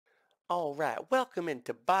All right, welcome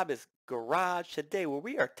into Bobby's Garage today where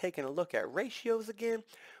we are taking a look at ratios again.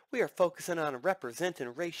 We are focusing on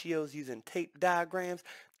representing ratios using tape diagrams.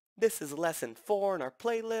 This is lesson 4 in our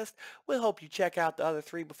playlist. We hope you check out the other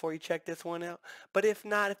 3 before you check this one out. But if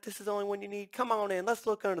not, if this is the only one you need, come on in. Let's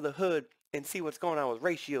look under the hood and see what's going on with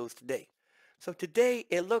ratios today. So today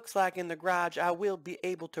it looks like in the garage I will be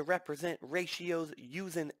able to represent ratios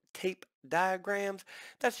using tape diagrams.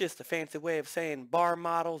 That's just a fancy way of saying bar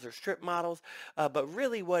models or strip models. But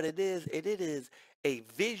really what it is a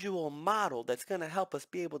visual model that's going to help us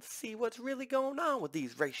be able to see what's really going on with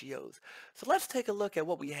these ratios. So let's take a look at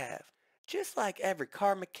what we have. Just like every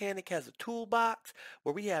car mechanic has a toolbox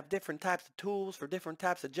where we have different types of tools for different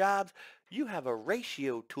types of jobs, you have a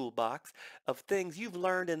ratio toolbox of things you've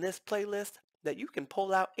learned in this playlist that you can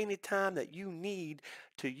pull out anytime that you need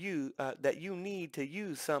to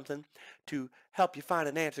use something to help you find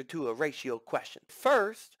an answer to a ratio question.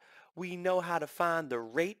 First, we know how to find the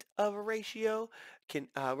rate of a ratio.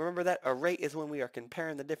 Remember that a rate is when we are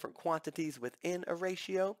comparing the different quantities within a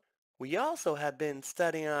ratio. We also have been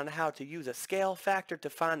studying on how to use a scale factor to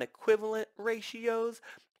find equivalent ratios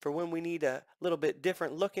for when we need a little bit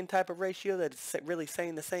different looking type of ratio that's really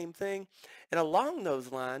saying the same thing. And along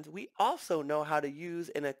those lines, we also know how to use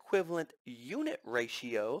an equivalent unit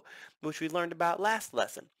ratio, which we learned about last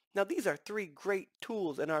lesson. Now these are 3 great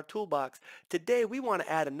tools in our toolbox. Today we want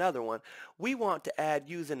to add another one. We want to add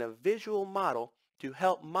using a visual model to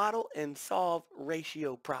help model and solve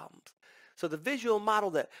ratio problems. So the visual model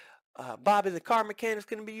that Bobby the car mechanic is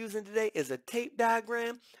going to be using today is a tape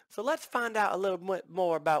diagram. So let's find out a little bit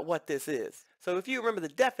more about what this is. So if you remember, the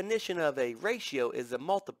definition of a ratio is a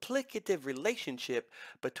multiplicative relationship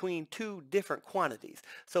between 2 different quantities.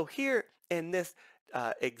 So here in this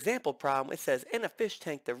example problem, it says in a fish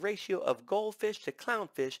tank the ratio of goldfish to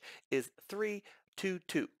clownfish is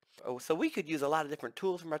 3:2. So we could use a lot of different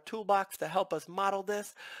tools from our toolbox to help us model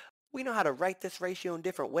this. We know how to write this ratio in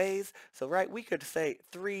different ways. So we could say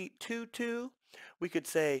 3:2. We could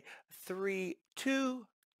say 3:2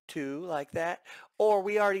 like that. Or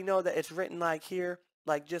we already know that it's written like here,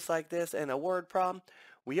 like just like this in a word problem.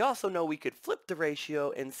 We also know we could flip the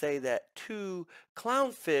ratio and say that 2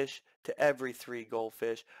 clownfish to every 3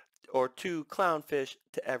 goldfish, or 2 clownfish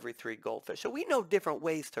to every 3 goldfish. So we know different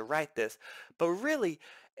ways to write this, but really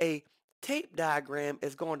a tape diagram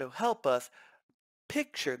is going to help us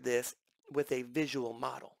picture this with a visual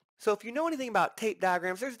model. So if you know anything about tape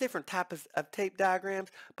diagrams, there's different types of tape diagrams,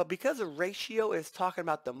 but because a ratio is talking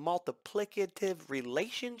about the multiplicative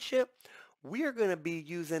relationship, we are going to be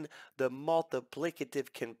using the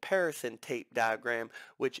multiplicative comparison tape diagram,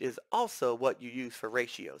 which is also what you use for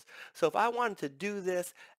ratios. So if I wanted to do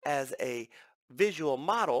this as a visual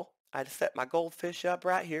model, I'd set my goldfish up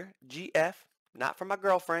right here, GF, not for my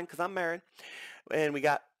girlfriend because I'm married, and we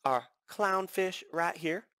got our clownfish right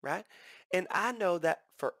here, right? And I know that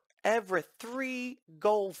for every 3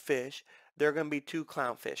 goldfish, there are going to be 2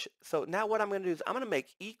 clownfish. So now what I'm going to do is I'm going to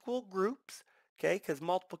make equal groups, okay? Because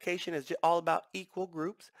multiplication is just all about equal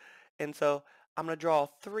groups. And so I'm going to draw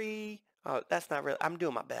 3. Oh, that's not really, I'm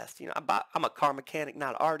doing my best. You know, I'm a car mechanic,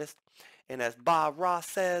 not an artist. And as Bob Ross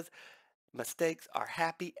says, mistakes are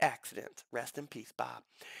happy accidents. Rest in peace, Bob.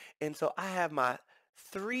 And so I have my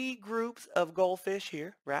 3 groups of goldfish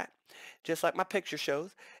here, right? Just like my picture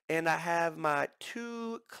shows. And I have my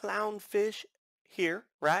 2 clownfish here,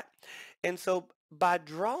 right? And so by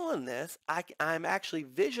drawing this, I'm actually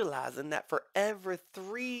visualizing that for every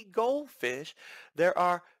 3 goldfish, there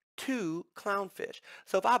are 2 clownfish.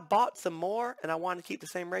 So if I bought some more and I wanted to keep the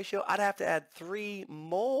same ratio, I'd have to add 3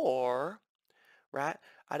 more, right?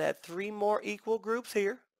 I'd add 3 more equal groups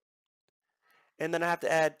here. And then I have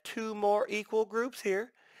to add 2 more equal groups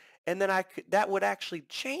here. And then that would actually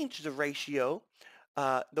change the ratio.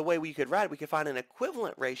 The way we could write it, we could find an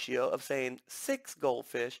equivalent ratio of saying 6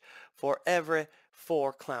 goldfish for every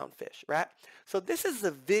 4 clownfish, right? So this is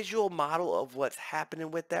the visual model of what's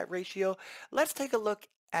happening with that ratio. Let's take a look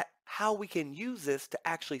at how we can use this to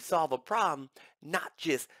actually solve a problem, not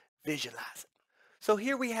just visualize it. So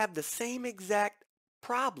here we have the same exact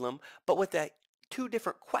problem, but with that 2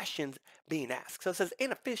 different questions being asked. So it says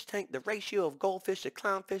in a fish tank, the ratio of goldfish to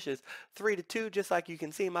clownfish is 3:2, just like you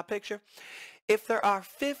can see in my picture. If there are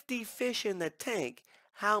 50 fish in the tank,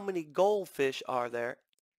 how many goldfish are there?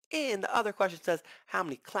 And the other question says, how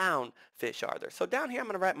many clownfish are there? So down here, I'm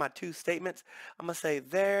going to write my 2 statements. I'm going to say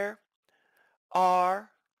there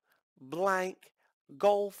are blank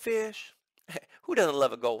goldfish. Who doesn't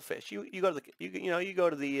love a goldfish? You go to you go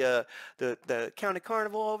to the county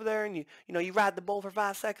carnival over there, and you ride the bull for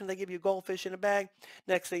 5 seconds. They give you a goldfish in a bag.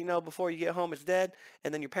 Next thing you know, before you get home, it's dead,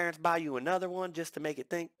 and then your parents buy you another one just to make it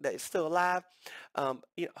think that it's still alive.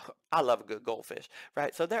 I love a good goldfish,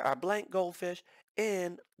 right? So there are blank goldfish,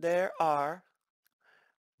 and there are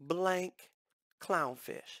blank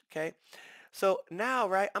clownfish. Okay. So now,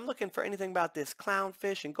 right, I'm looking for anything about this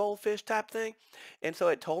clownfish and goldfish type thing. And so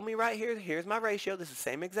it told me right here, here's my ratio. This is the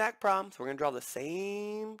same exact problem. So we're going to draw the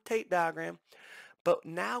same tape diagram. But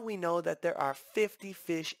now we know that there are 50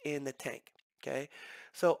 fish in the tank. Okay.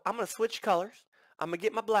 So I'm going to switch colors. I'm going to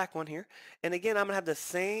get my black one here. And again, I'm going to have the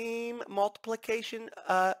same multiplication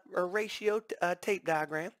or ratio tape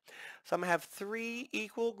diagram. So I'm going to have 3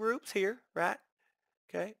 equal groups here, right?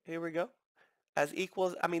 Okay, here we go. As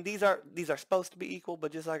equals, I mean, these are supposed to be equal,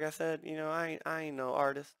 but just like I said, I ain't no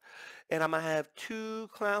artist. And I'm gonna have 2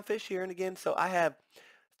 clownfish here, and again, so I have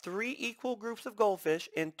 3 equal groups of goldfish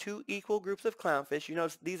and 2 equal groups of clownfish. You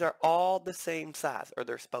notice these are all the same size, or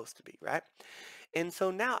they're supposed to be, right? And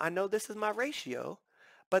so now I know this is my ratio,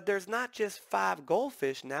 but there's not just 5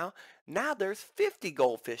 goldfish now. Now there's 50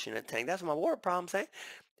 goldfish in a tank. That's what my word problem saying.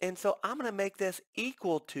 And so I'm going to make this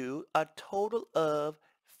equal to a total of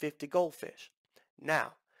 50 goldfish.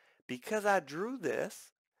 Now, because I drew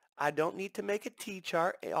this, I don't need to make a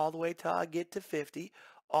T-chart all the way till I get to 50.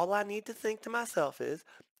 All I need to think to myself is,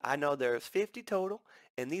 I know there's 50 total,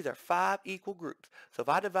 and these are 5 equal groups. So if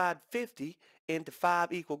I divide 50 into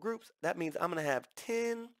 5 equal groups, that means I'm going to have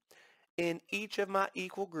 10 in each of my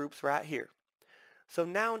equal groups right here. So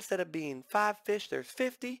now instead of being 5 fish, there's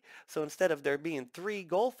 50. So instead of there being 3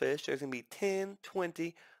 goldfish, there's going to be 10,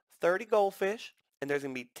 20, 30 goldfish, and there's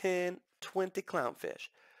going to be 10, 20 clownfish.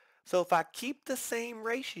 So if I keep the same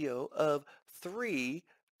ratio of 3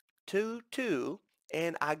 to 2,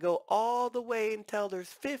 and I go all the way until there's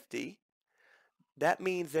 50, that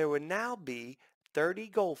means there would now be 30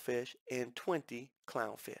 goldfish and 20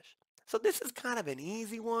 clownfish. So this is kind of an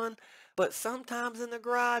easy one, but sometimes in the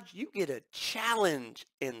garage, you get a challenge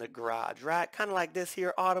in the garage, right? Kind of like this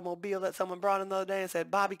here automobile that someone brought in the other day and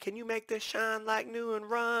said, Bobby, can you make this shine like new and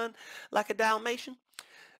run like a Dalmatian?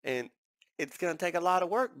 And it's going to take a lot of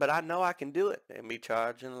work, but I know I can do it and be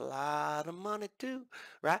charging a lot of money too,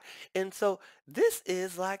 right? And so this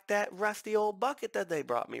is like that rusty old bucket that they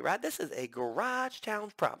brought me, right? This is a garage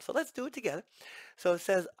challenge problem. So let's do it together. So it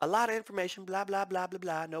says a lot of information, blah, blah, blah, blah,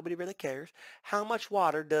 blah. Nobody really cares. How much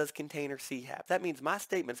water does container C have? That means my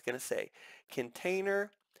statement's going to say container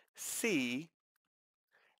C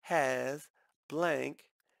has blank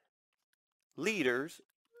liters,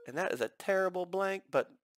 and that is a terrible blank, but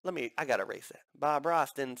I gotta erase that. Bob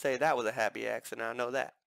Ross didn't say that was a happy accident, I know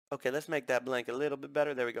that. Okay, let's make that blank a little bit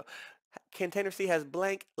better. There we go. Container C has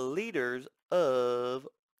blank liters of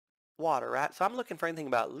water, right? So I'm looking for anything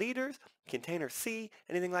about liters, container C,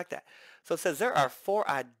 anything like that. So it says there are 4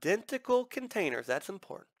 identical containers, that's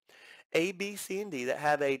important, A, B, C, and D, that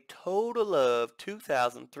have a total of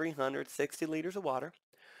 2,360 liters of water.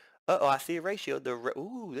 Uh-oh, I see a ratio.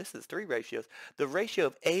 Ooh, this is 3 ratios. The ratio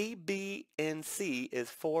of A, B, and C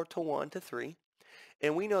is 4 to 1 to 3.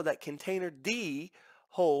 And we know that container D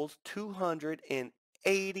holds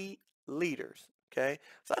 280 liters. Okay,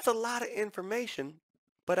 so that's a lot of information,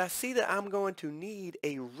 but I see that I'm going to need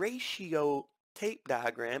a ratio tape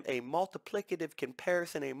diagram, a multiplicative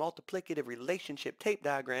comparison, a multiplicative relationship tape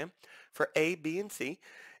diagram for A, B, and C.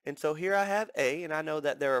 And so here I have A, and I know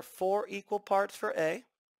that there are 4 equal parts for A.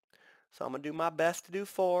 So I'm going to do my best to do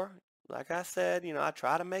 4. Like I said, I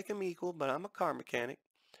try to make them equal, but I'm a car mechanic.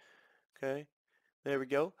 Okay, there we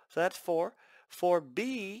go. So that's 4. For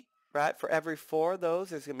B, right, for every 4 of those,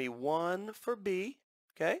 there's going to be 1 for B.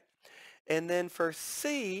 Okay, and then for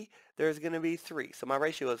C, there's going to be 3. So my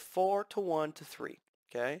ratio is 4 to 1 to 3.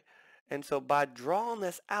 Okay, and so by drawing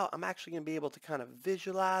this out, I'm actually going to be able to kind of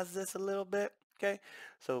visualize this a little bit. Okay,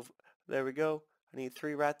 so there we go. I need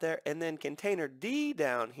 3 right there. And then container D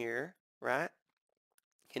down here, right?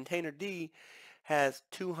 Container D has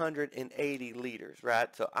 280 liters,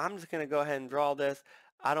 right? So I'm just going to go ahead and draw this.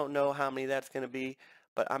 I don't know how many that's going to be,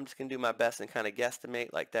 but I'm just going to do my best and kind of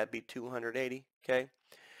guesstimate like that'd be 280, okay?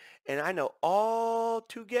 And I know all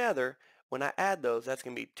together, when I add those, that's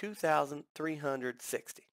going to be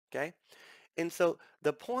 2,360, okay? And so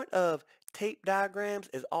the point of tape diagrams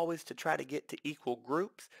is always to try to get to equal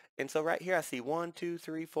groups. And so right here I see 1, 2,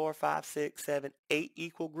 3, 4, 5, 6, 7, 8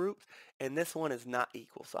 equal groups, and this one is not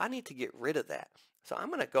equal. So I need to get rid of that. So I'm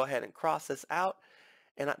going to go ahead and cross this out.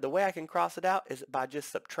 And the way I can cross it out is by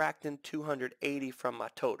just subtracting 280 from my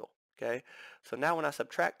total. Okay, so now when I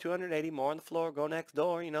subtract 280, more on the floor, go next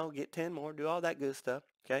door, you know, get 10 more, do all that good stuff.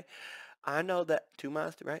 Okay, I know that 2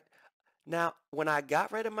 minus 2, right? Now, when I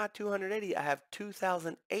got rid of my 280, I have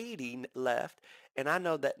 2080 left, and I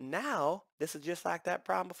know that now, this is just like that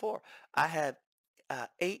problem before. I have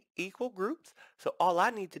 8 equal groups, so all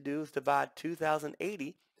I need to do is divide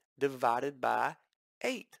 2080 divided by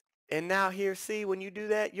 8. And now here, see, when you do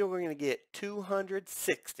that, you're going to get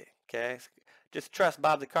 260, okay? Just trust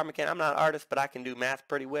Bob the car mechanic. I'm not an artist, but I can do math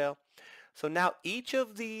pretty well. So now each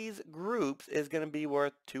of these groups is going to be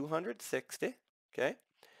worth 260, okay?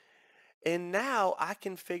 And now I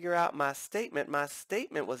can figure out my statement. My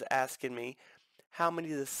statement was asking me how many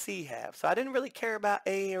does C have. So I didn't really care about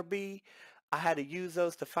A or B. I had to use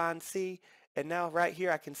those to find C. And now right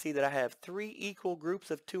here I can see that I have 3 equal groups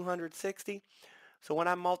of 260. So when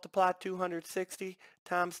I multiply 260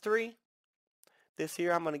 times 3, this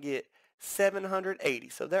here I'm going to get 780.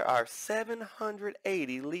 So there are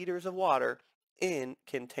 780 liters of water in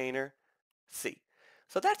container C.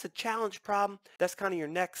 So that's a challenge problem. That's kind of your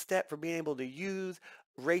next step for being able to use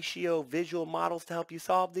ratio visual models to help you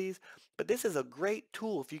solve these. But this is a great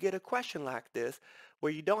tool if you get a question like this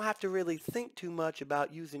where you don't have to really think too much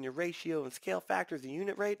about using your ratio and scale factors and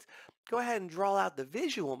unit rates. Go ahead and draw out the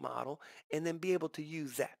visual model and then be able to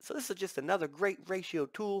use that. So this is just another great ratio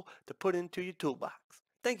tool to put into your toolbox.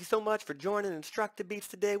 Thank you so much for joining Instructive Beats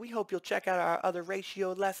today. We hope you'll check out our other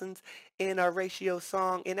ratio lessons and our ratio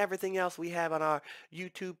song and everything else we have on our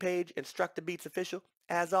YouTube page, Instructive Beats Official.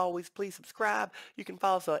 As always, please subscribe. You can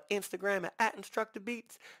follow us on Instagram at Instructive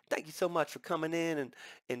Beats. Thank you so much for coming in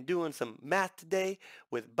and doing some math today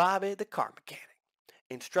with Bobby the Car Mechanic.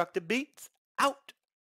 Instructive Beats, out.